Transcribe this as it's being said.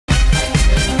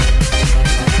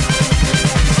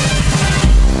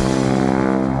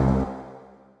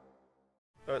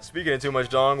Speaking of too much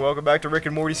dong, welcome back to Rick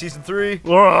and Morty Season 3.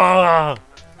 Going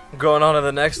Going on to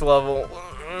the next level.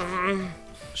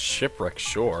 Shipwreck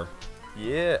Shore.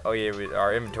 Yeah. Oh yeah,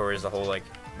 our inventory is the whole, like,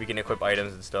 we can equip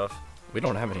items and stuff. We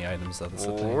don't have any items though. That's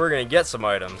the thing. We're gonna get some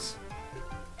items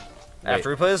after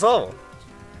we play this level.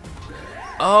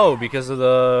 Oh, because of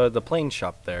the plane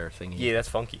shop there thingy. Yeah, that's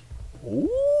funky. Ooh.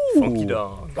 Funky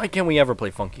Dong. Why can't we ever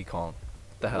play Funky Kong?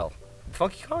 The hell?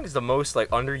 Funky Kong is the most, like,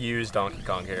 underused Donkey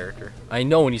Kong character. I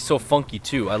know, and he's so funky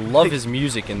too. I love his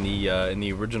music in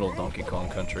the original Donkey Kong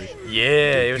Country.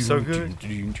 Yeah, it was so good.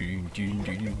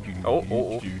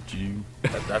 Oh.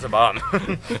 That's a bomb.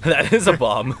 That is a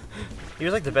bomb. He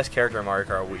was like the best character in Mario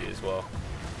Kart Wii as well.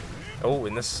 Oh,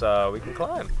 in this we can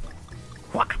climb.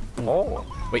 Oh.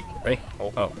 Wait, ready?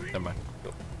 Oh, never mind.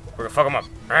 We're gonna fuck him up.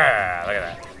 Ah, look at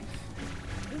that.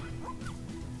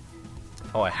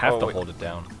 Oh, I have to hold it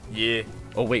down. Yeah.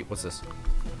 Oh wait, what's this?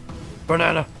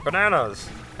 Banana. Bananas.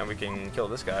 And we can kill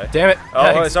this guy. Damn it.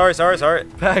 Oh, sorry.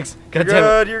 Bags. You're God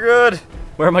damn it. You're good.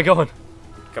 Where am I going?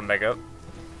 Come back up.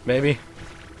 Maybe.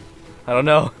 I don't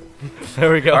know.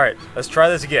 There we go. Alright, let's try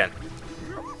this again.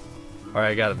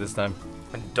 Alright, I got it this time.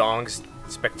 Dong's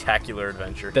Spectacular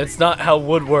Adventure. That's not how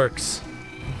wood works.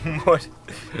 What?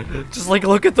 Just like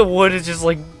look at the wood, it's just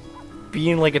like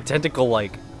being like a tentacle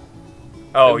like.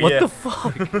 Oh, what yeah. The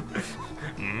fuck?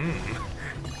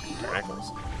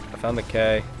 Tentacles. I found the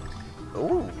K.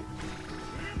 Ooh.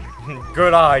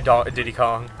 Good eye, Diddy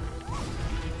Kong.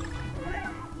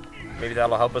 Maybe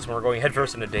that'll help us when we're going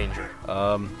headfirst into danger.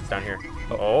 It's down here.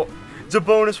 Oh, it's a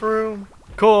bonus room.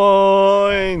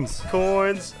 Coins.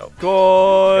 Coins. Oh.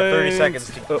 Coins. 30 seconds.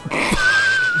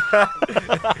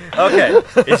 Okay,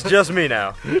 it's just me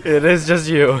now. It is just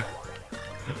you.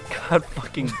 God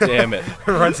fucking damn it.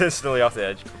 Runs instantly off the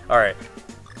edge. Alright.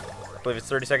 I believe it's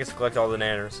 30 seconds to collect all the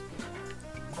nanners.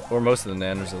 Or most of the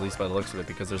nanners, at least by the looks of it,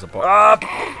 because there's a bar.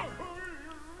 Ah!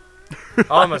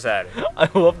 Almost had it. I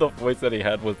love the voice that he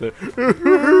had with it.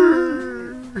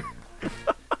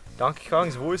 Donkey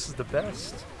Kong's voice is the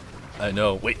best. I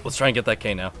know. Wait, let's try and get that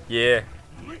K now. Yeah.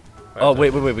 Oh,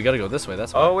 wait, we gotta go this way.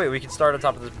 That's why. Oh, wait, we can start on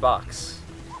top of this box.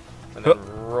 And then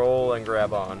roll and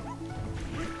grab on.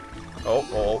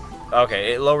 Oh.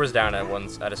 Okay, it lowers down at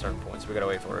a certain point, so we gotta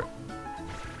wait for it.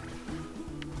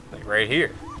 Like right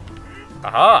here.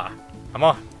 Aha! I'm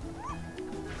on.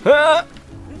 Ah!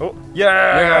 Oh, yeah!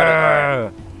 I got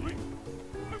it. All right.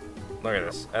 Look at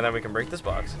this. And then we can break this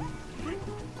box. And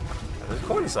there's a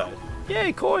coin inside.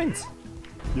 Yay, coins!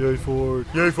 Yay, Ford.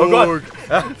 Yay, Oh, Ford.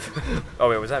 Oh,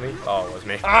 wait, was that me? Oh, it was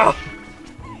me. Ah!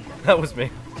 That was me.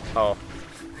 Oh.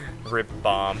 Rip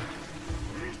bomb.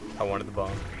 I wanted the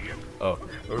bomb. Oh.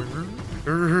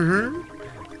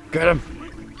 Get him!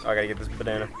 Oh, I gotta get this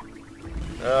banana.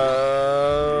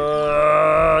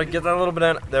 Get that little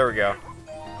banana. There we go.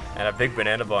 And a big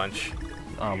banana bunch.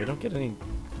 Oh, we don't get any.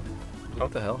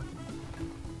 What the hell?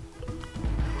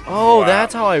 Oh, Wow.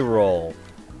 that's how I roll.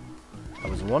 I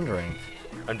was wondering.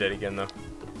 I'm dead again, though.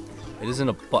 It isn't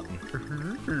a button.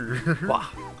 Wow.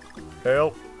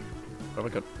 Help. Where am I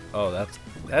going? Oh,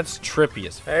 that's trippy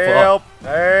as fuck. Help.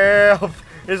 Help.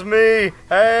 It's me.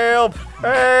 Help.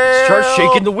 Help. Start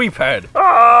shaking the Wii pad.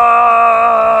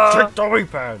 Ah! Shake the Wii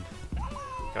pad.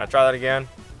 Can I try that again?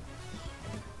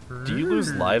 Do you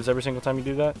lose lives every single time you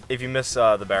do that? If you miss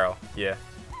the barrel, yeah.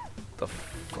 The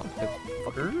fuck?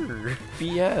 Fucking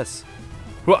BS.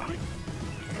 Wha-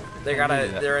 They're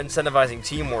incentivizing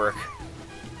teamwork.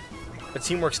 But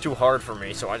teamwork's too hard for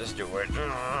me, so I just do it.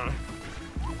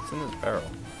 What's in this barrel?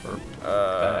 Or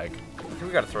bag? I think we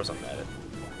gotta throw something at it.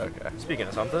 Okay. Speaking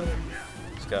of something,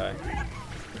 this guy.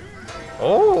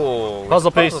 Oh,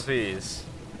 Puzzle piece. Puzzle piece.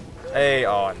 Hey,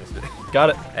 oh, I missed it. Got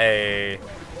it. Hey.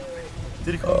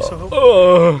 Did he call me so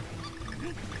helpful?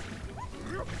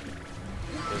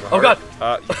 Oh god!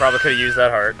 You probably could have used that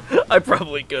heart. I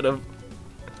probably could have.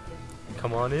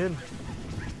 Come on in.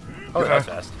 Oh, that was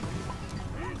fast.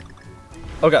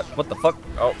 Oh god! What the fuck?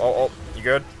 Oh, you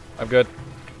good? I'm good.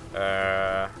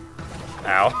 Ow.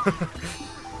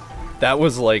 That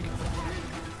was like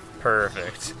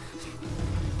perfect.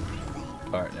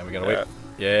 All right, now we gotta wait.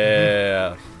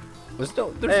 Yeah. There's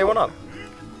Hey, what up?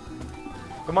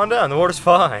 Come on down. The water's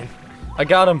fine. I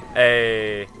got him.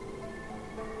 Hey.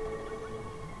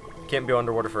 Can't be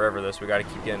underwater forever, though, so we gotta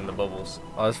keep getting the bubbles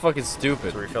Oh, that's fucking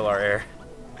stupid. to refill our air.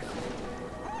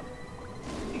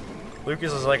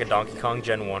 Lucas is like a Donkey Kong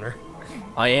Gen 1er.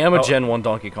 I am a Gen 1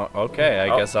 Donkey Kong. Okay,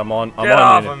 I guess I'm on. Get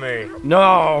off of me!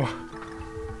 No.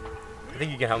 I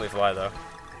think you can help me fly, though.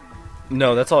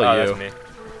 No, that's all you. That's me.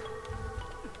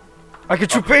 I can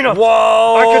shoot peanuts.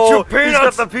 Whoa! I can shoot He's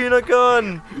peanuts. got the peanut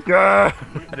gun! Yeah.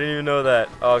 I didn't even know that.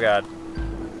 Oh, God.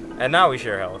 And now we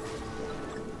share health.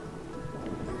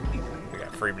 We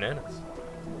got free bananas.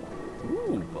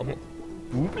 Ooh, booble.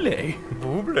 Booble.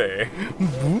 Booble.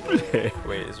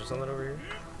 Wait, is there something over here?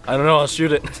 I don't know, I'll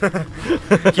shoot it.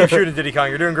 Keep shooting, Diddy Kong,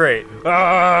 you're doing great.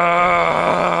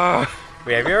 Ah!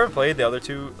 Wait, have you ever played the other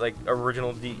two, like,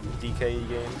 original DK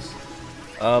games?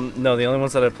 No, the only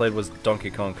ones that I played was Donkey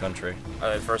Kong Country.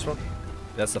 The first one?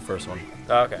 That's the first one.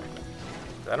 Oh, okay.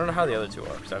 I don't know how the other two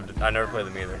are, because I never played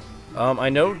them either. I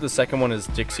know the second one is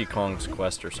Dixie Kong's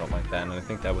Quest or something like that, and I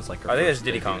think that was like her I think first it's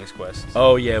Diddy debut. Kong's Quest.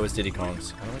 Oh, yeah, it was Diddy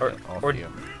Kong's. Or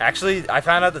actually, I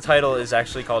found out the title is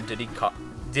actually called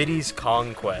Diddy's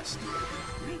Kong Quest.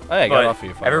 Oh, yeah, I got it off of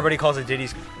you. Everybody calls it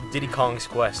Diddy Kong's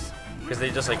Quest, because they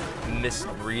just, like,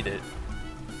 misread it.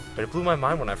 But it blew my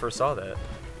mind when I first saw that.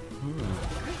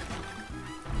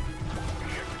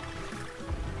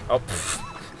 Oh, pfft.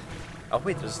 Oh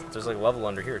wait, there's like level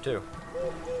under here too.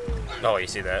 Oh, you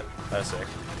see that? That's sick.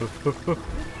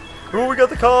 Oh, we got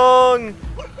the Kong!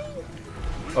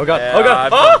 Oh god! Yeah, Oh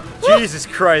god! Jesus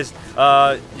Christ!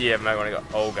 Yeah, I'm not gonna go.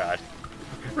 Oh god!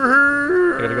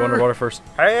 I gotta go underwater first.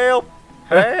 Help!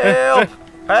 Help!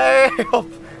 Help!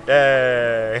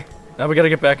 Yay! Now we gotta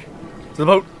get back to the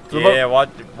boat. To the boat. Yeah,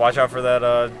 watch out for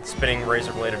that spinning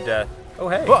razor blade of death. Oh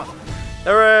hey! Ah!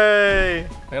 Hooray!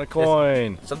 I got a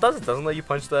coin. Sometimes it doesn't let you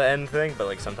punch the end thing, but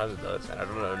like sometimes it does, and I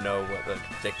don't know what that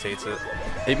dictates it.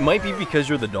 It might be because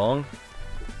you're the dong.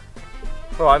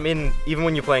 Well, I mean, even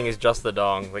when you're playing as just the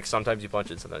dong, like sometimes you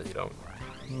punch it, sometimes you don't.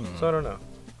 So I don't know.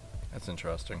 That's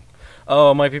interesting.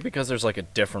 Oh, it might be because there's like a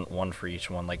different one for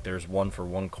each one. Like there's one for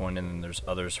one coin, and then there's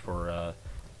others for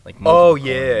like. Oh multiple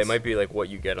yeah, coins. it might be like what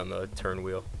you get on the turn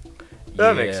wheel.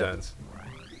 That makes sense.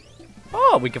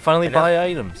 Oh, we can finally And now buy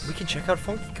items. We can check out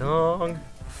Funky Kong.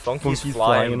 Funky's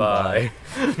flying by.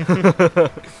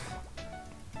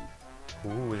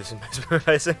 Ooh, this is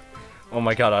mesmerizing. Oh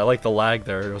my god, I like the lag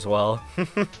there as well.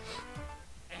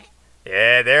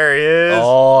 Yeah, there he is.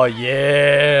 Oh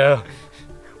yeah.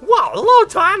 Wow, long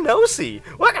time no see.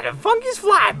 Welcome to Funky's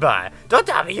flying by. Don't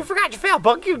tell me you forgot your failed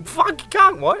Funky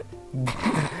Kong. What?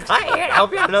 I'm here to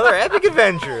help you on another epic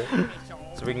adventure.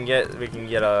 So we can get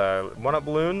 1-up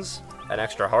balloons, an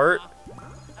extra heart.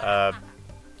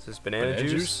 Is this banana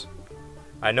juice?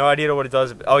 I have no idea what it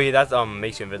does. Oh yeah, that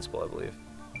makes you invincible, I believe.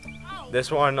 This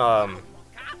one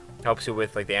helps you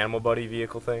with like the animal buddy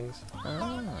vehicle things.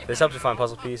 This helps you find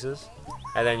puzzle pieces,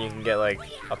 and then you can get like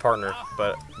a partner.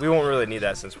 But we won't really need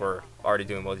that since we're already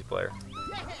doing multiplayer.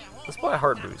 Let's buy a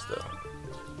heart boost though.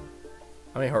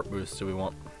 How many heart boosts do we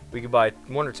want? We could buy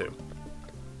 1 or 2.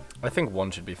 I think 1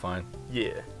 should be fine.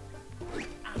 Yeah.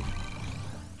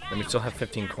 And we still have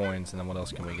 15 coins, and then what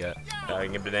else can we get? I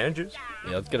can get banana juice.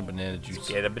 Yeah, let's get a banana juice.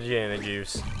 Get a banana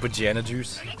juice. Banana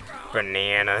juice?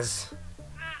 Bananas.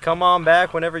 Come on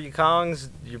back whenever you Kongs,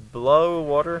 you blow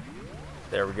water.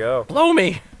 There we go. Blow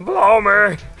me! Blow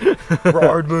me!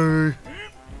 Ride me!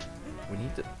 We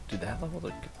need to do that level to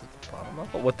get to the bottom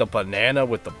level? With the banana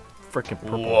with the freaking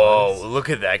purple Whoa, eyes. look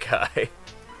at that guy.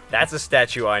 That's a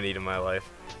statue I need in my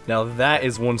life. Now that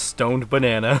is one stoned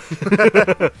banana.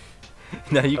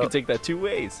 Now you can take that 2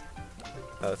 ways.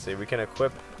 Let's see, we can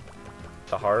equip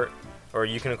the heart, or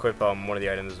you can equip one of the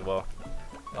items as well.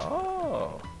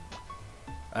 Oh.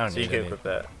 I don't So you need can any. equip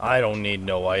that. I don't need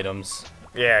no items.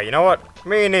 Yeah, you know what?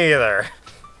 Me neither.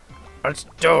 Let's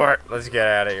do it. Let's get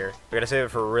out of here. We gotta save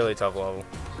it for a really tough level.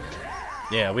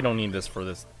 Yeah, we don't need this for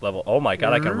this level. Oh my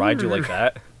god, I can ride you like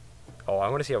that. Oh, I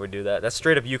want to see how we do that. That's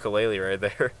straight up ukulele right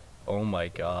there. Oh my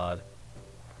god.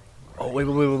 Oh wait.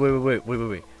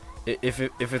 If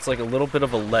it's like a little bit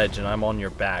of a ledge and I'm on your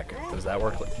back, does that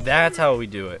work? That's how we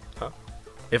do it. Huh?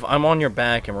 If I'm on your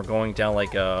back and we're going down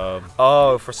like a...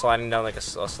 Oh, if we're sliding down like a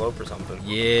slope or something.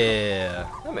 Yeah.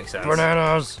 That makes sense.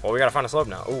 Bananas! Well, we gotta find a slope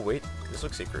now. Oh, wait. This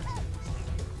looks secret.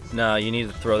 Nah, you need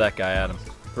to throw that guy at him.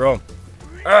 Throw him.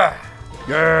 Ah!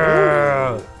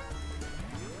 Yeah! Ooh.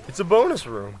 It's a bonus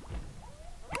room.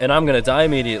 And I'm gonna die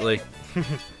immediately.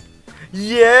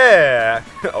 Yeah!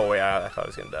 Oh, wait, I thought I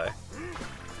was gonna die.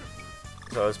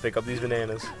 So let's pick up these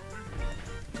bananas.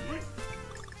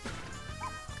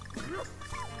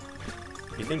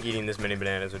 You think eating this many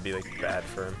bananas would be like bad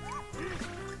for him?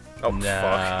 Oh,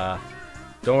 Nah. fuck.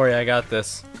 Don't worry, I got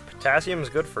this. Potassium is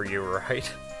good for you,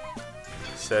 right?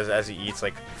 Says as he eats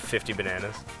like 50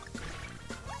 bananas.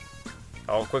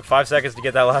 Oh, quick 5 seconds to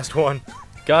get that last one.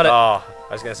 Got it. Oh,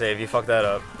 I was gonna say if you fuck that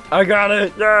up. I got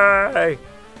it. Yay!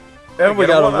 And we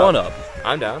got a 1-up.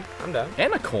 I'm down. I'm down.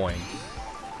 And a coin.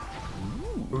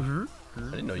 I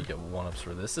didn't know you get 1-ups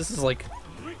for this. This is like...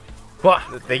 Bah!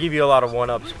 They give you a lot of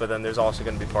 1-ups, but then there's also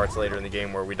gonna be parts later in the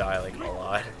game where we die like a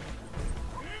lot.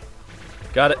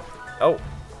 Got it. Oh,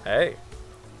 Hey.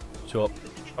 Show up.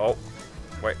 Oh.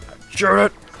 Wait. Shoot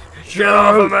it! Get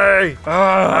off of me!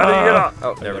 How do you get off?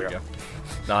 Oh, there we go.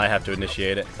 Now I have to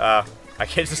initiate it. I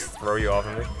can't just throw you off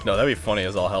of me. No, that'd be funny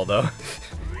as all hell, though.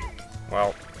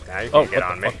 Well, now you can get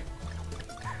what on the me.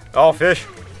 Oh, fish!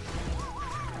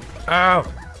 Ow!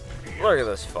 Look at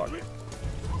this fuck.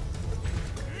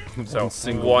 So,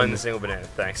 one single banana.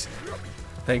 Thanks.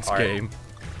 Thanks, All right. game.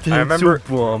 I remember.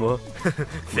 Obama.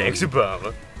 Thanks,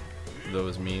 Obama.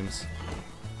 Those memes.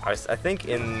 I think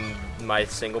in my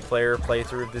single player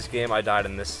playthrough of this game, I died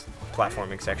in this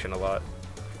platforming section a lot.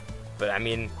 But I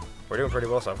mean, we're doing pretty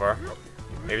well so far.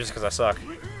 Maybe just because I suck.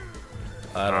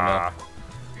 I don't know.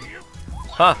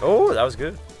 Ha! Oh, that was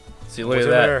good. See, look What's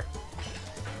at in that. there?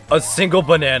 A single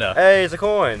banana. Hey, it's a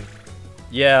coin.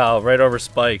 Yeah, right over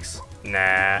Spike's.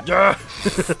 Nah.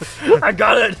 I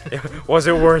got it! Was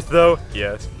it worth though?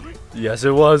 Yes. Yes, it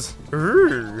was.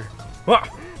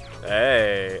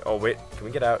 Hey. Oh wait, can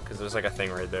we get out? Because there's like a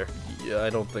thing right there. Yeah, I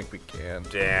don't think we can.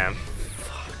 Damn.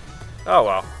 Oh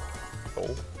well.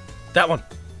 Oh. That one.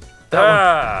 That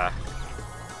one.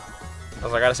 I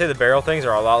was like, I gotta say the barrel things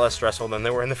are a lot less stressful than they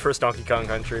were in the first Donkey Kong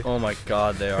Country. Oh my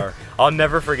god, they are. I'll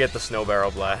never forget the snow barrel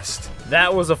blast.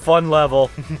 That was a fun level.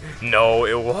 No,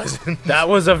 it wasn't. That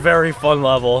was a very fun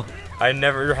level. I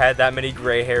never had that many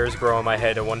gray hairs grow on my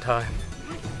head at one time.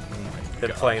 Than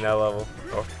playing that level.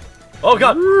 Oh, Oh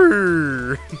god.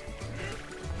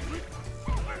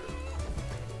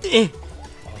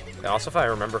 And also, if I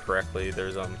remember correctly,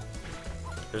 there's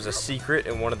a secret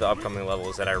in one of the upcoming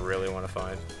levels that I really want to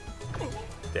find.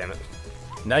 Damn it.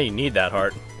 Now you need that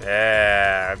heart.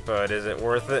 Yeah, but is it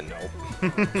worth it?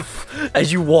 Nope.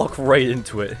 As you walk right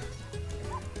into it.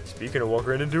 Speaking of walk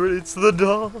right into it, it's the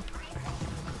doll.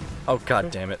 Oh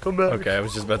god damn it. Come back. Okay, I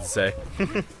was just about to say.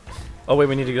 Oh wait,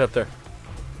 we need to get up there.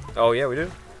 Oh yeah, we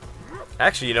do.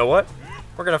 Actually, you know what?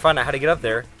 We're gonna find out how to get up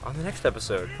there on the next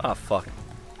episode. Ah, fuck.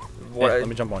 What? Hey, let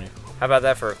me jump on you. How about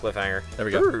that for a cliffhanger? There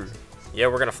we go. Yeah,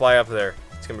 we're gonna fly up there.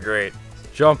 It's gonna be great.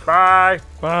 Jump. Bye.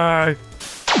 Bye.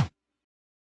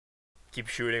 Keep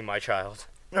shooting, my child.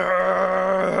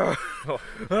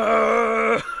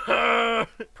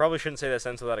 Probably shouldn't say that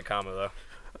sentence without a comma,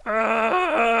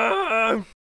 though.